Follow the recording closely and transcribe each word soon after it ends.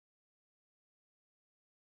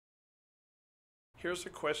Here's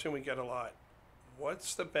a question we get a lot.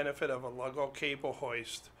 What's the benefit of a Lug-All cable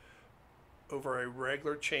hoist over a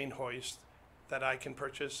regular chain hoist that I can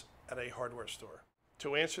purchase at a hardware store?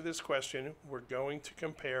 To answer this question, we're going to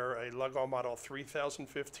compare a Lug-All Model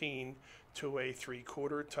 3015 to a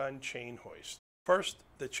 3/4 ton chain hoist. First,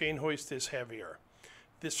 the chain hoist is heavier.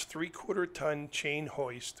 This 3/4 ton chain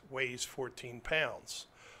hoist weighs 14 pounds,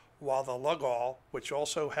 while the Lug-All, which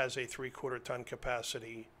also has a 3/4 ton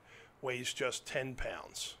capacity, weighs just 10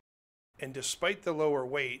 pounds. And despite the lower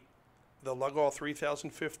weight, the Lug-All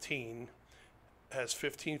 3015 has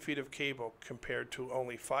 15 feet of cable compared to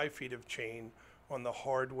only 5 feet of chain on the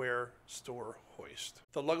hardware store hoist.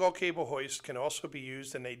 The Lug-All cable hoist can also be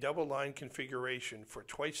used in a double line configuration for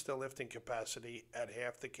twice the lifting capacity at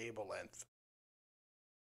half the cable length.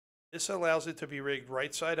 This allows it to be rigged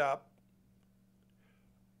right side up,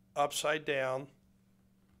 upside down,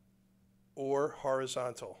 or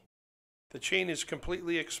horizontal. The chain is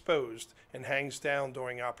completely exposed and hangs down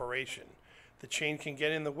during operation. The chain can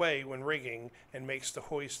get in the way when rigging and makes the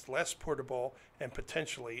hoist less portable and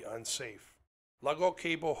potentially unsafe. Lug-All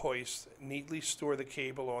cable hoists neatly store the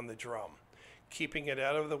cable on the drum, keeping it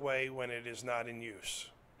out of the way when it is not in use.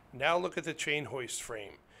 Now look at the chain hoist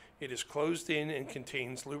frame. It is closed in and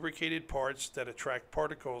contains lubricated parts that attract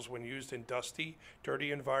particles when used in dusty, dirty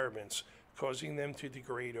environments, causing them to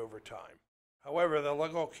degrade over time. However, the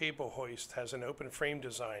Lug-All cable hoist has an open frame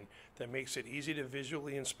design that makes it easy to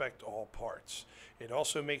visually inspect all parts. It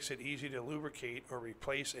also makes it easy to lubricate or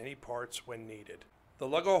replace any parts when needed. The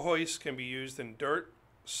Lug-All hoist can be used in dirt,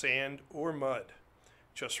 sand, or mud.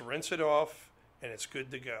 Just rinse it off and it's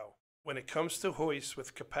good to go. When it comes to hoists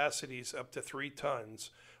with capacities up to 3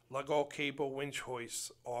 tons, Lug-All cable winch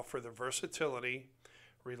hoists offer the versatility,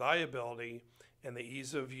 reliability, and the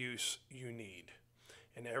ease of use you need.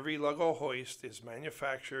 And every Lug-All hoist is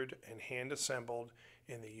manufactured and hand assembled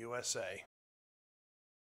in the USA.